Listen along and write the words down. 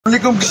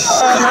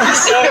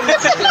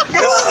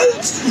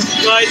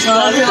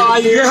वालेकुम।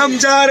 ये हम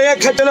जा रहे हैं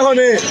खटन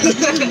होने।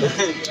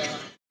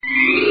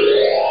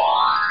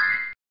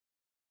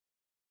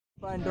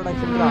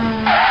 इंट्रोडक्शन का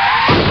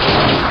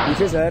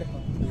पीछे सर।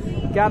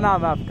 क्या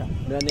नाम है आपका?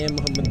 मेरा नेम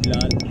मोहम्मद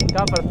बिलाल।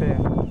 क्या पढ़ते हैं?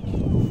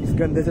 इस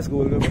गंदे से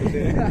स्कूल में पढ़ते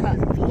हैं।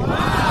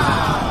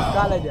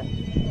 कॉलेज है।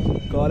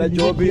 कॉलेज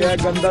जो भी है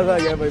गंदा सा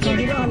गया भाई।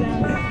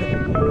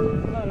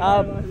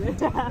 आप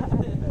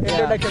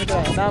इंट्रोडक्शन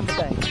का नाम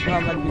बताएं।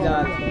 मोहम्मद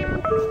बिलाल।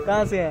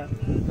 कहाँ से हैं?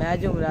 मैं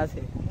जुमरा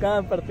से।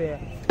 कहाँ पढ़ते हैं?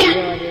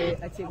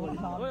 अच्छी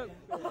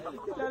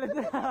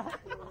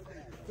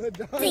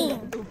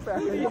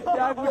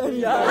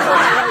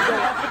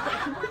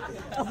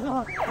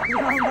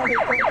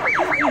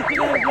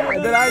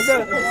इधर आए सर।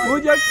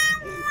 मुझे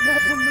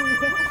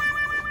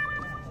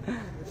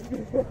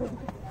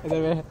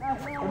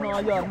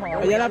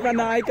यार अपना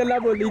ना ही कल्ला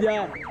बोली जा।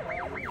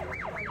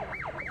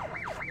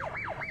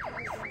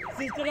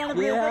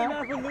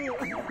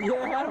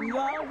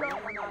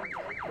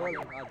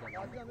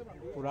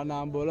 पूरा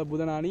नाम बोलो।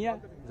 बुधा नानी है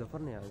जफर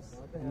ने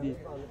जी।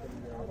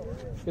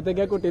 कितने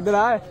क्या कुछ इधर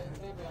आए।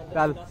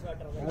 चल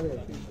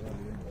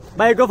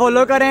भाई को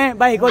फॉलो करें,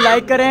 भाई को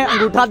लाइक करें,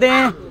 अंगूठा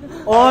दें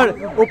और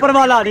ऊपर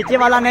वाला नीचे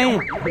वाला नहीं।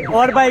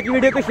 और भाई की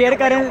वीडियो को शेयर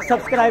करें,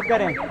 सब्सक्राइब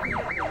करें।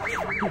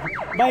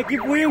 भाई की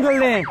पूरी उंगल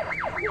दें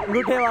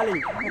अंगूठे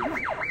वाली।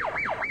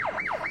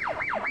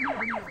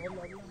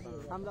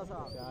 हम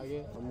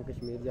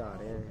कश्मीर जा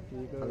रहे हैं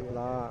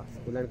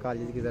स्कूल एंड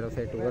कॉलेज की तरफ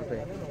से टूर पे।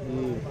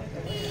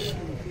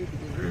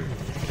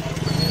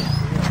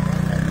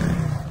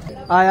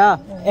 आया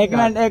एक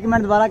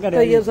मिनट दोबारा करें।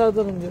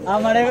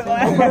 हमारे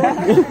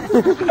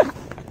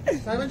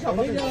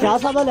शाह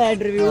साहब वाला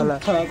इंटरव्यू।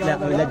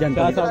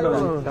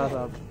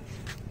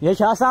 ये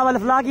शाह साहब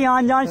अल्फला की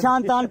आन जान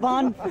शान तान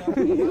पान।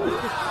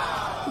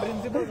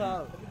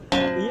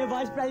 ये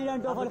वाइस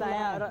प्रेसिडेंट ऑफ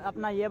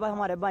अपना ये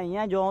हमारे भाई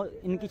हैं जो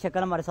इनकी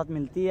शक्ल हमारे साथ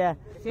मिलती है।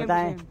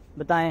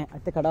 बताएं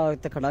इतने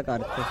खड़ा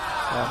कर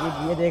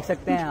ये देख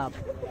सकते हैं आप।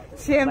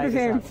 सेम टू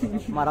सेम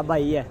हमारा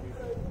भाई है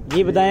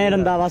जी। बताएं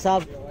रंधावा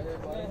साहब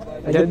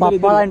जो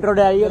पापा का इंट्रो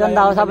दे रही है।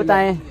 रंधावा साहब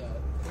बताएं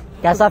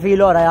कैसा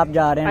फील हो रहा है? आप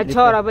जा रहे हैं।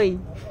 अच्छा हो रहा भाई।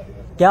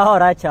 क्या हो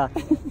रहा है? अच्छा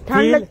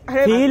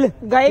फील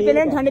गाय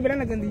पहले ठंड पहले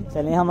ना गंदी।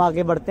 चलिए हम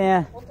आगे बढ़ते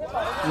हैं।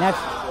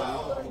 नेक्स्ट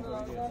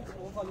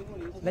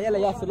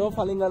ले स्लो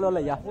फॉलिंग ले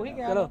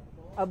चलो।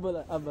 अब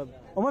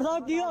उमर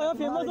साहब की हो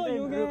फेमस हो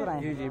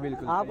जी जी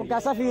बिल्कुल। आपको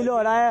कैसा फील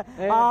हो रहा है?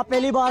 आप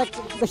पहली बार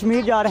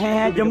कश्मीर जा रहे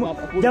हैं,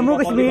 जम्मू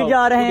कश्मीर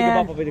जा रहे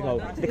हैं।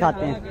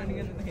 दिखाते हैं।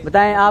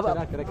 बताएं आप।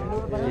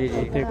 जी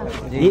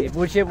जी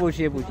पूछिए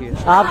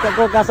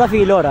आपको कैसा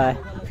फील हो रहा है?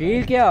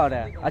 फील क्या हो रहा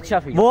है? अच्छा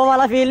फील। वो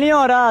वाला फील नहीं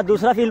हो रहा,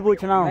 दूसरा फील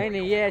पूछना हूँ।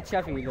 नहीं ये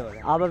अच्छा फील हो रहा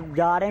है। आप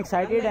जा रहे हैं,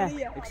 एक्साइटेड हैं?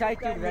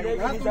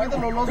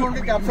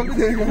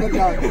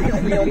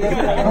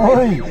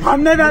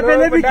 हमने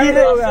पहले भी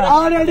कीड़े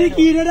ऑलरेडी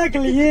कीड़े रख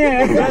लिए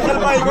हैं।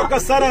 भाई को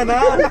कसर है ना।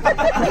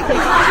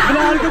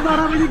 बिलाल के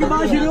 12 बजे के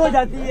बाद शुरू हो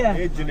जाती है।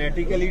 ये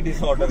जेनेटिकली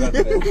डिसऑर्डर है।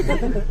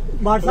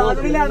 बरसात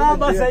नहीं लेना,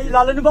 बस सही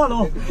लाल निभा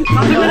लो।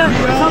 सबसे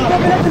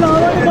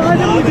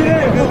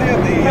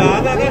पहले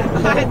याद है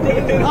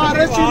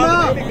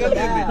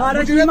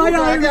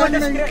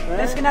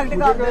डिस्कनेक्ट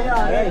कर दे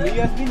यार।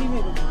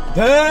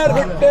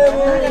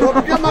 रुक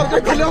के मार के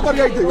खले ऊपर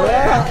गई थी।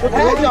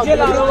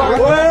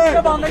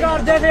 बंद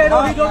कर दे फिर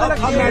वही जो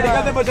हम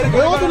मेडिकल से बच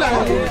रहे हो तू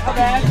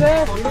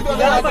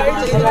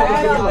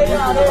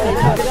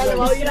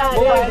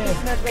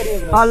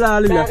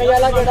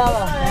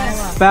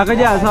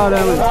पैकेज ऐसा हो रहा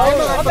है।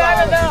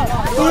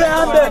 तू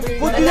यार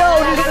बुद्धिया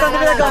 1993 का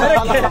गाने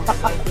रखे।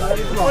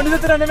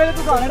 1993 में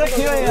तू गाने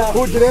रखे हुए यार।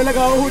 हुजरे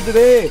लगाओ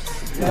हुजरे।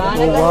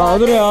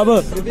 उधर आप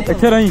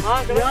अच्छे रही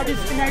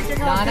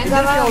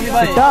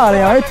आ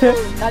रहे हैं इतने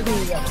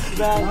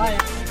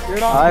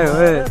आए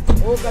हुए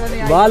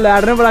बाहर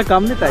लैड ने बड़ा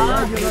कम नहीं था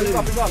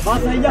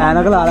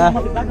ऐनक ला रहा है।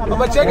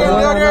 बच्चे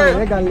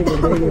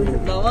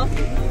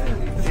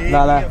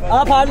लाला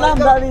आ फाड़ ला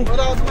हमदा भी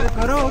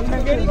करो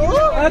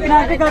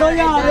कनेक्ट करो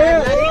यार।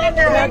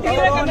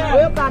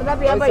 करदा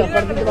पिया भाई।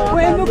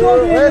 ओए इनको को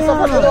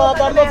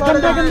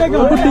गंदे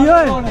क्यों बुड्ढी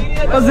ओए।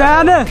 ओ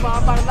जैन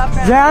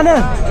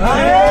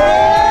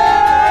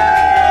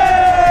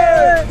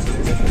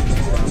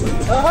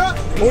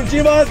ऊंची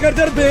आवाज कर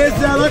दे, बेस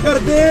ज्यादा कर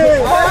दे।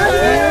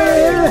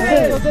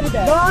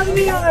 बात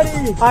नहीं आ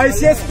रही।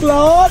 आईसीएस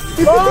क्लास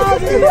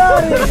बात नहीं आ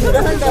रही।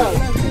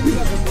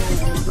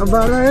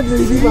 बारह है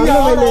बिजली वाला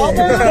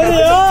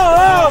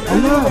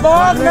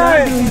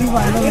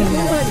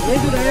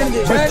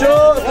बच्चों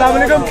अस्सलाम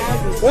वालेकुम।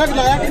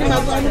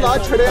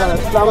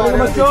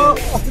 बच्चों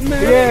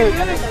ये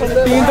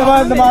 3 दफा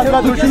नमाज का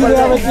दूसरी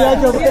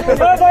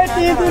भाई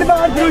 3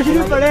 बार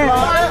दूसरी पड़े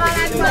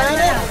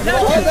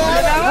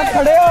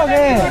खड़े हो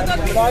गए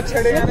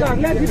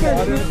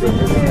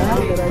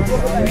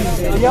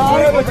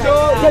यार। बच्चों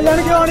चलन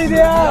क्यों नहीं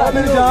दिया?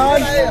 मेरी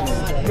जान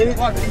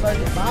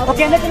वो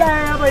कहने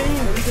चलाया भाई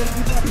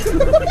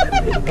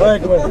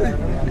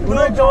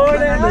उन्हें जोड़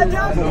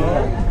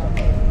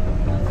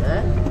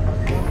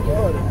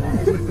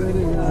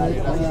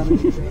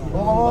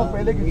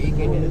पहले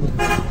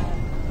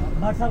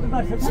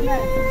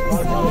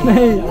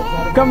नहीं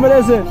कमरे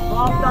से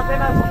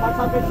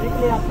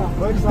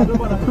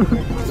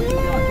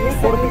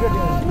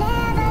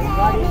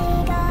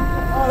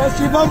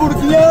चीमा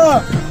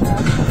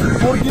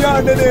मुर्गियां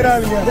अंडे दे रहा है।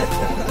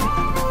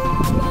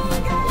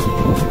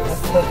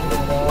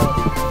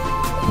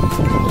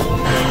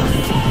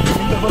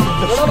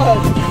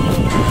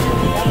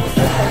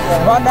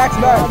 One next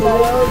bat.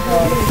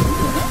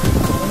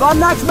 One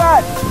next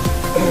bat.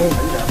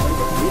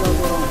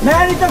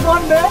 नहीं तो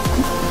कौन बे?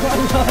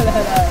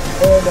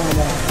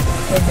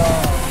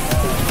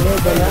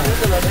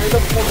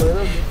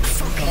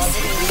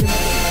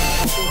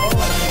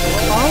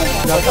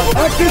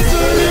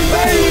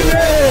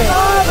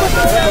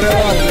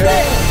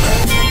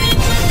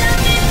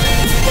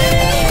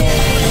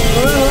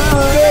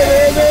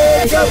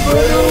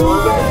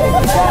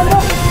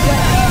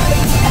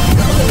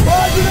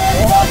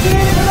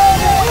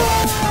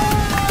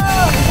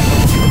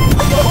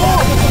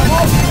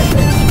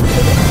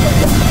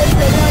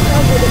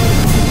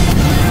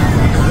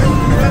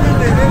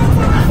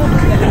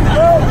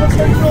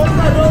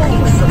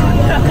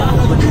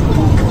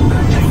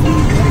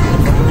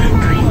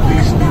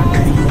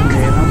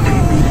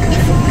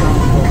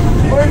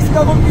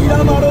 इसका वो कीड़ा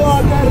मारो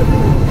आकर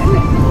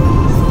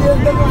इसके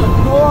अंदर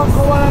दो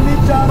आंखों वाला नहीं,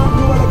 चार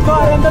आंखों वाला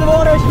हमारे अंदर वो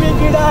रेशमी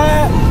कीड़ा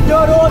है जो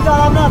रोज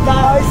चारा बनाता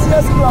है।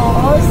 आईसीएस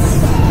क्लास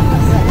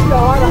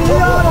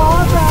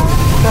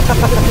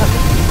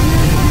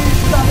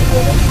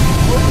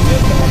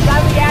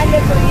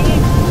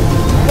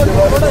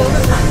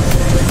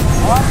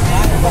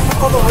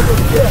आपको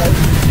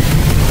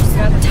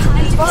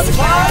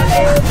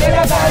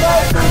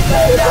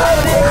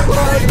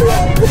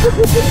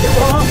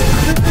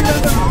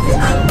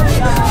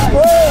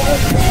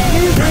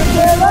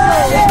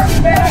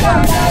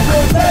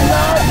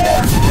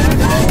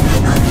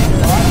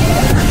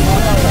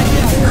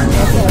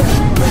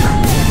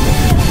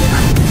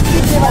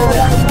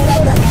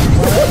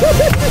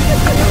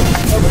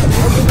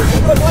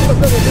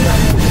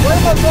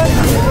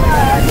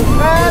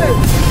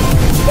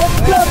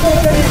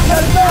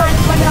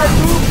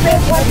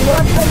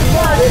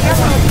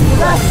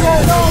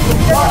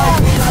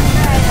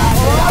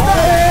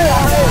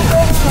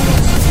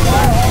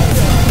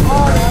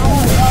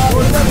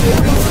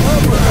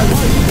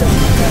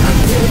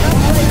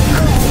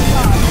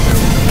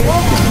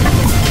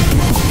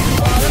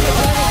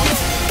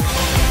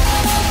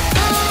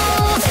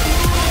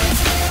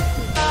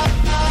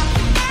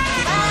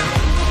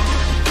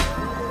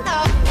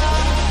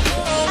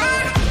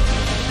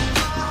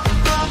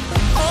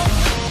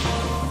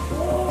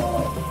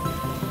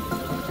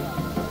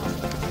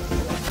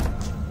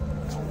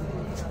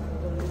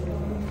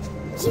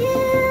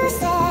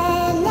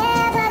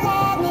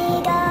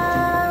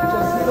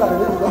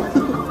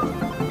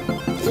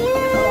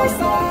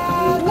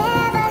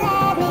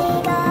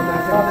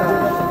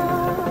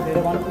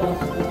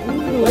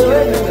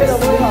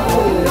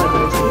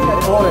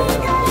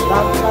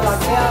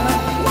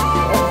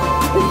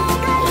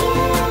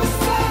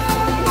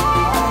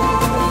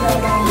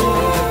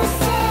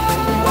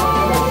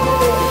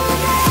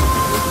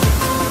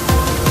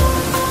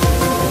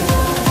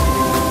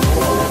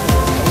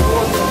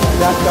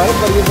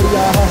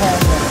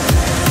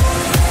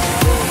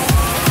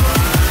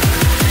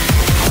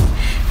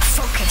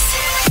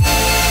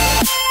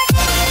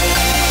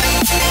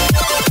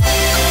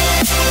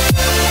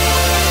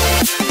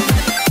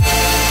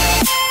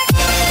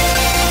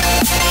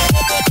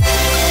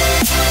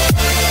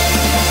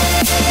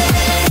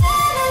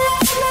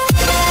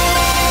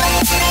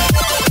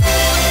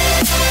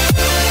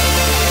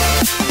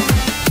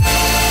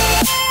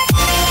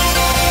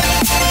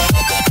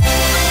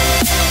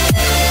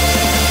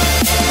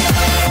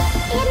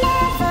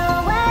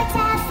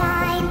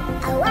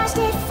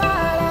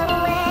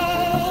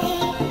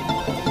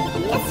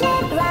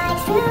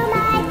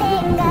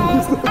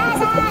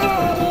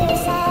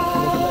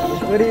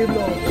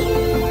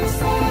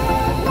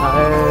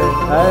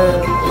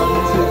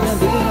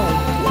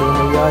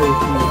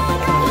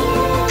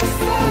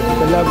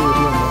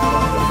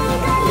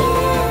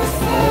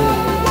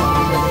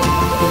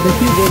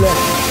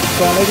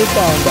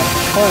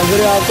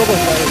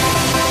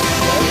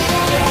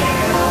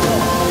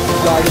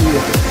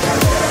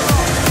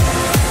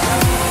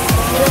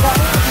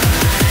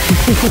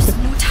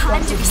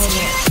time to be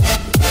scared.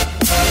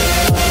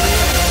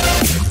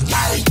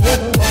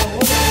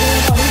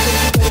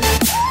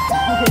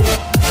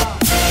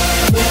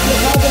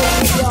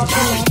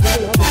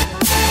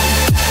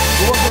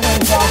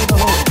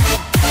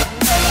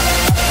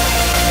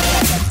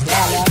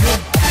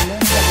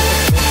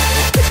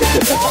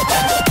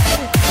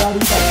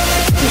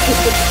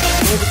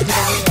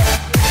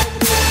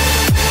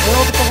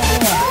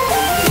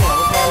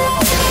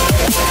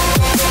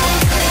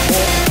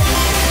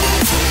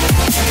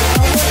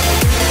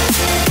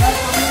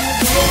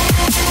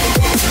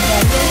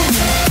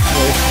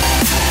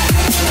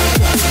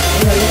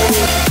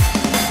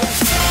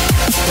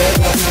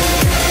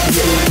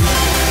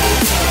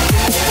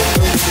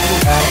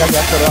 का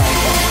गैस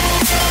करो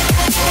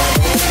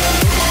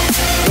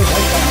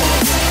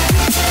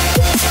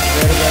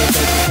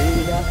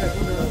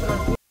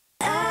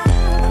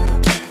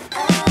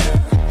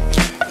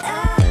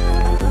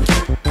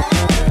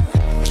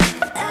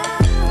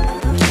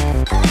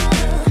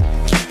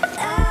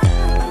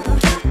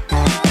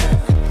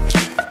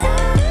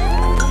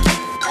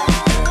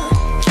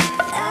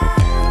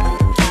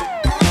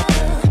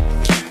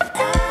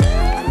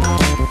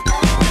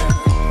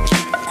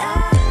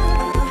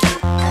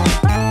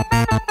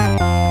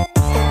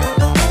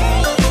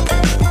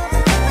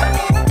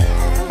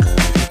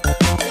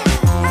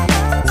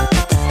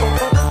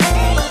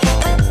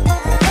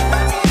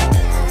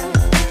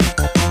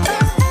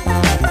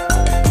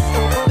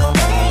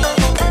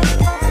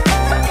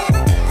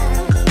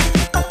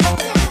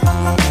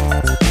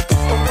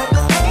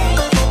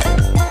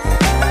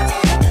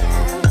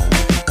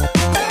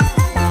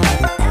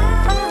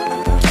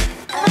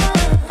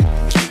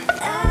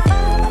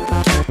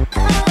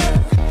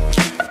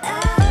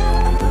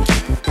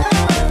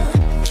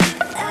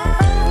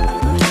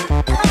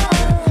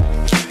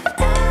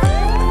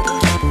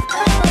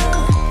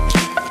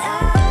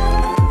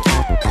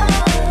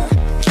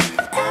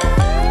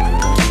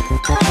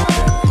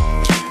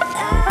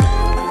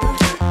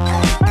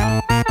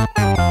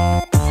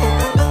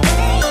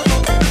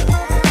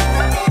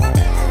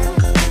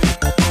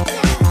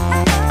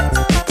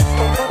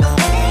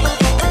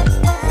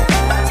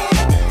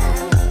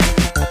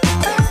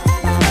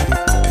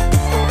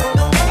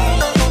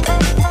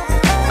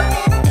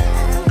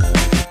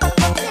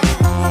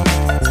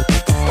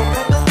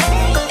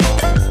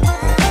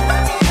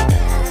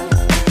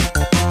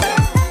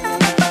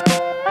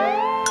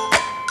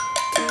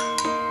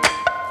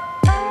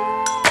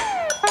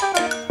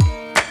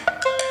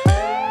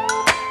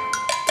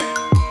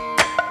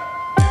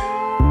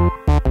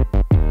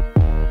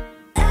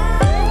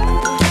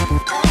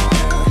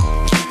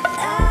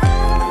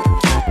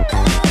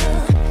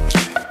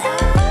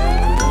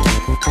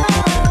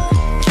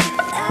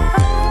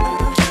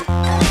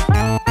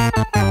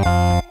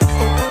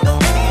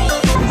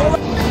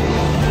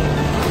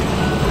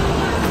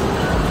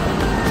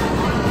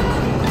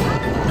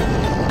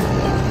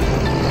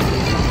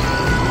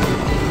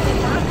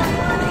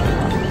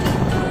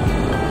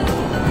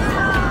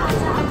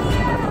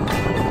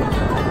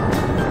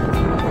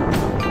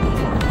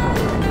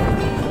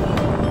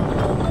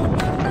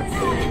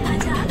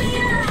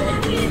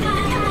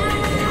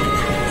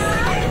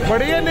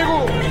बढ़िया निकू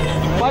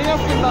भाई अब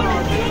कितना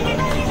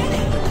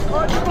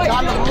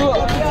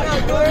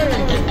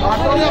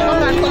ऑटो में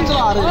अपन मेंटल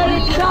चला रहे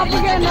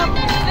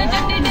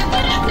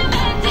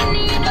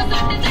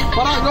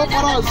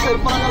परा सिर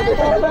पर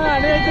देखो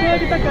इतने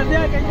अभी तक कर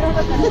दिया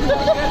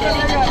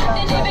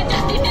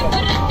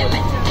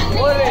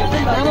ओए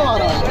नहीं आ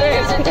रहा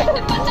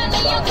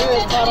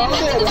सारा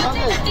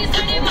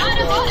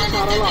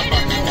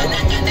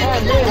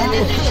दे रहा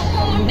है सारा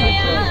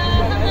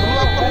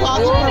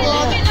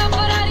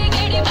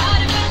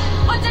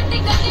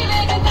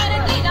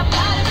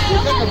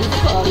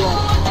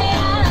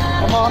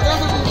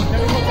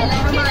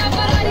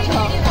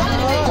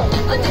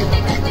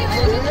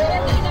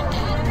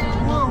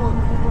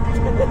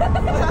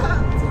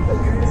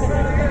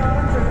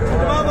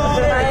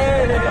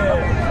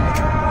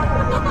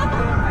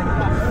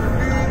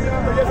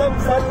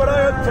सब बड़ा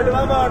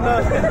छटवा मारना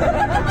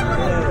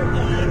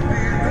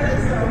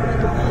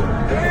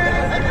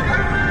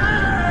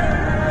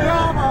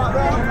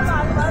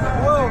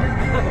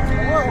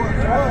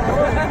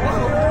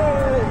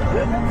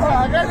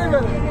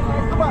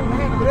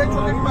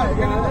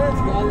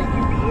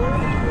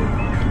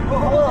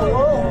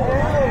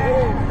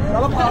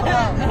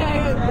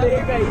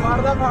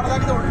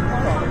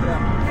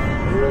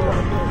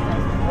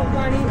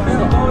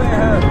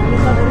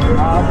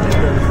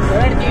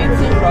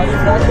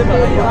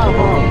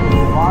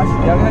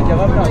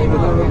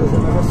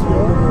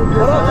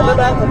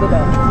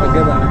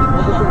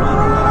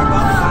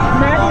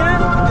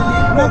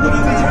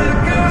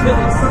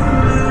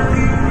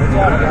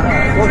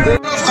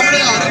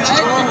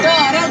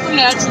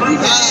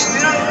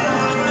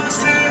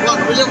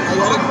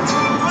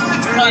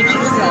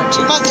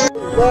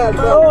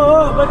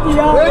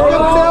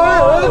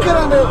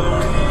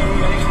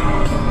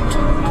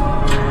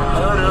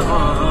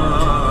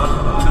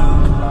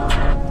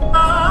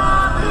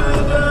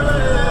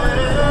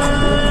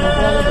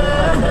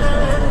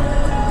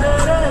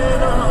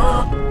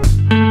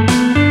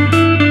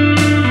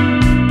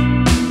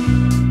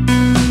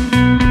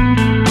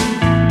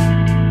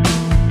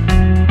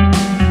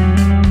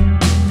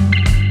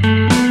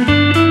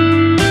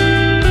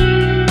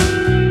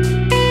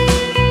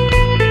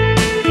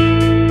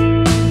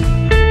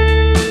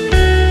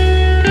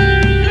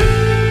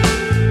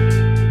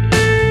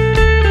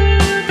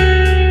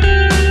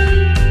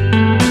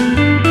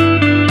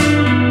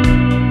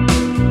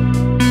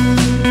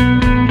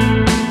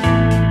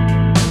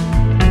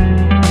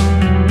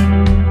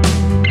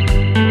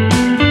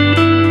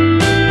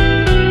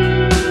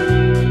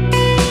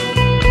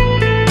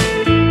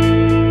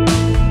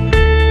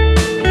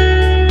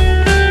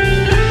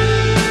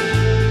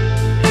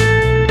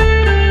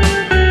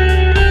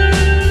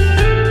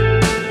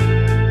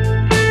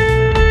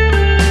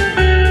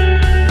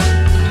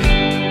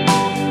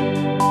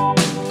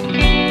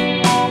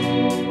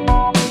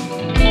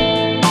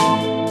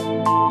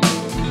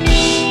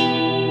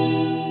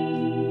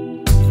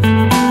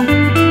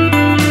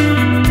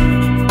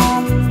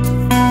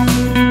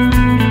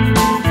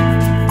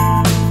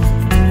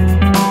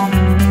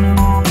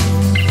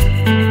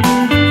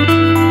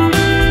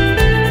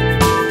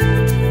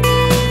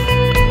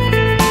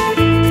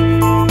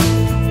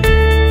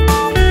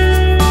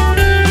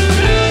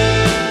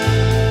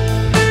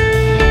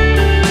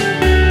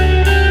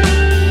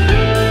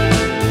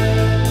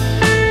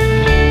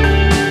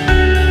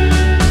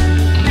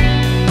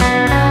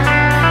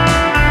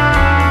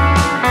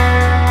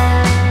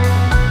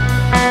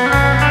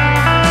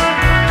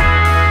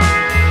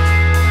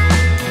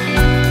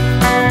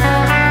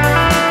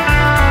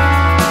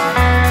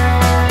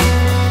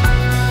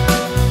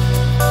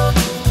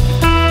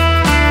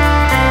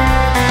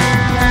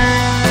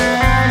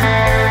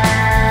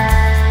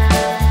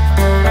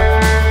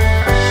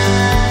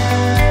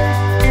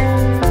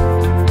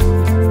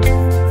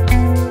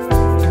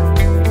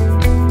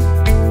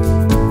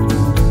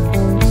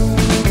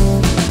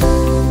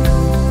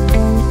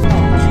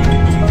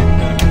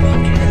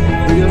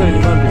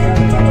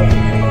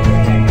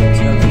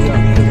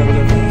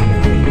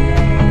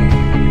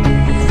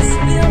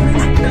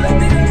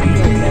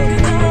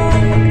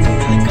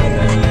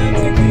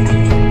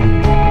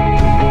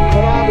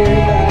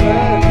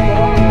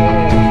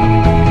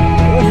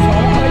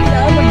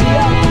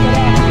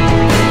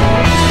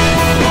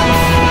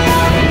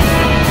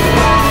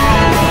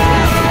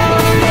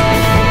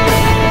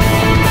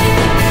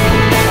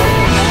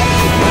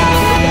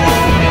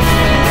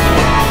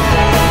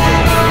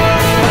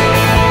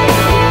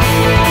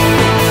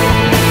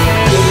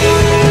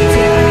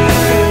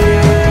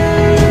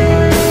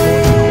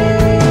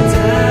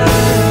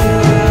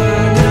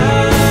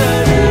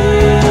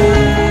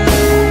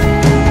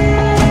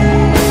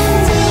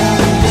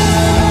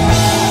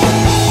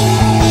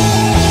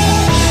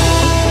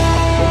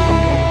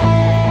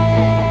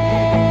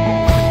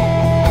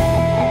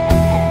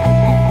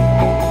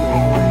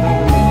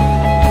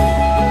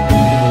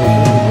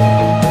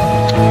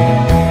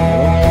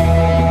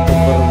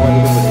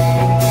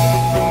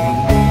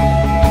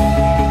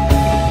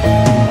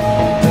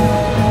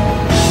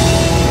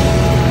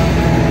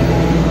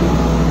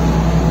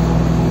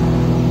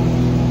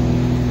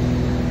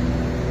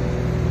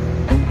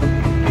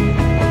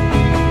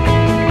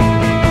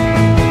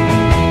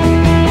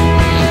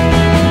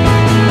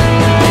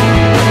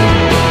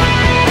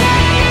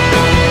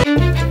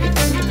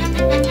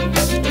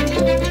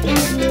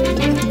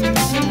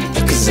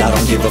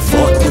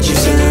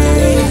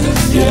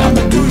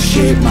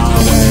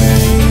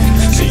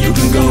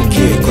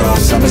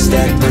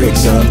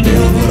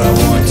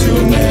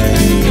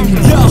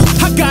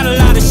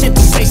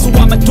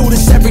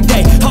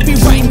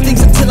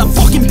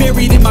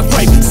buried in my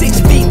grave. 6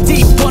 feet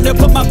deep under,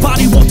 but my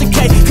body won't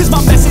decay. Cause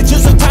my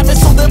messages are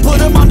timeless, so they'll put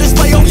them on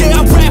display. Oh yeah,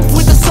 I rap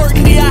with a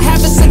certainty, I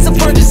have a sense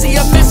of urgency,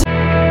 a message.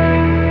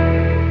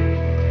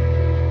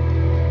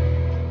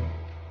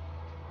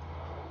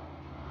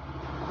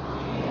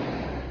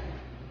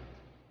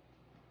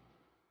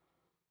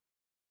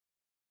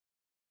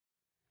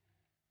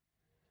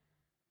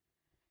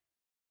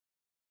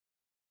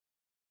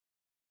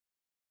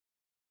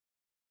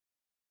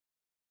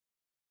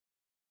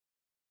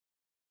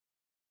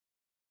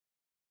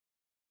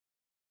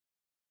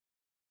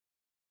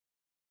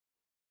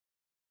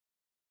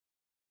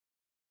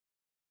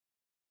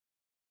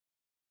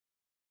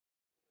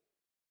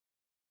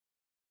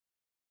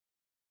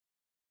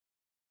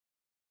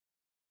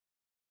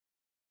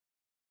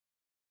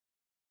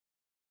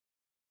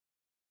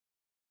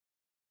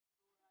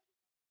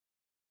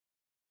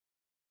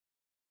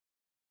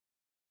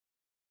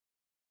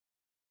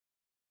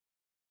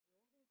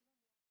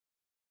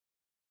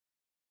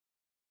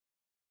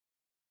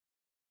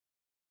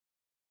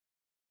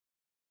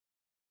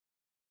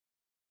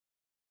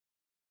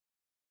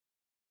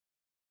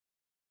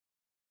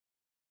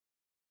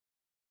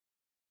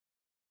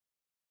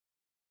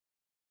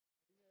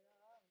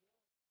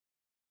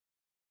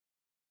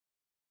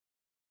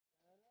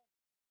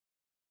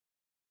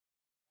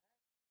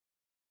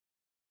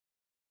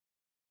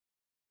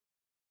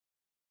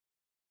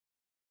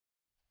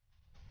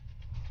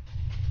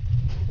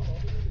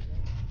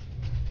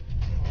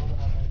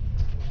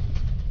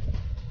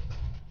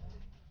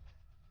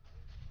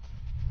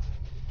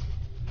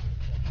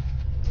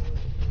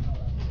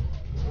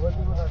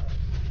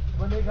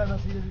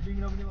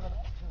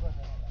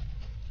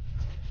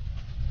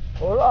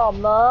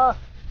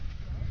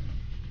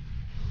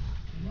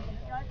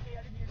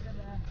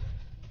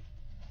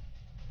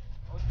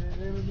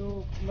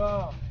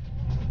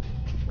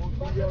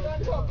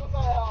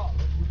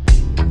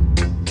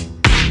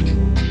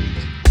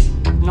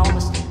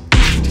 Enormous,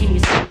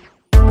 instantaneous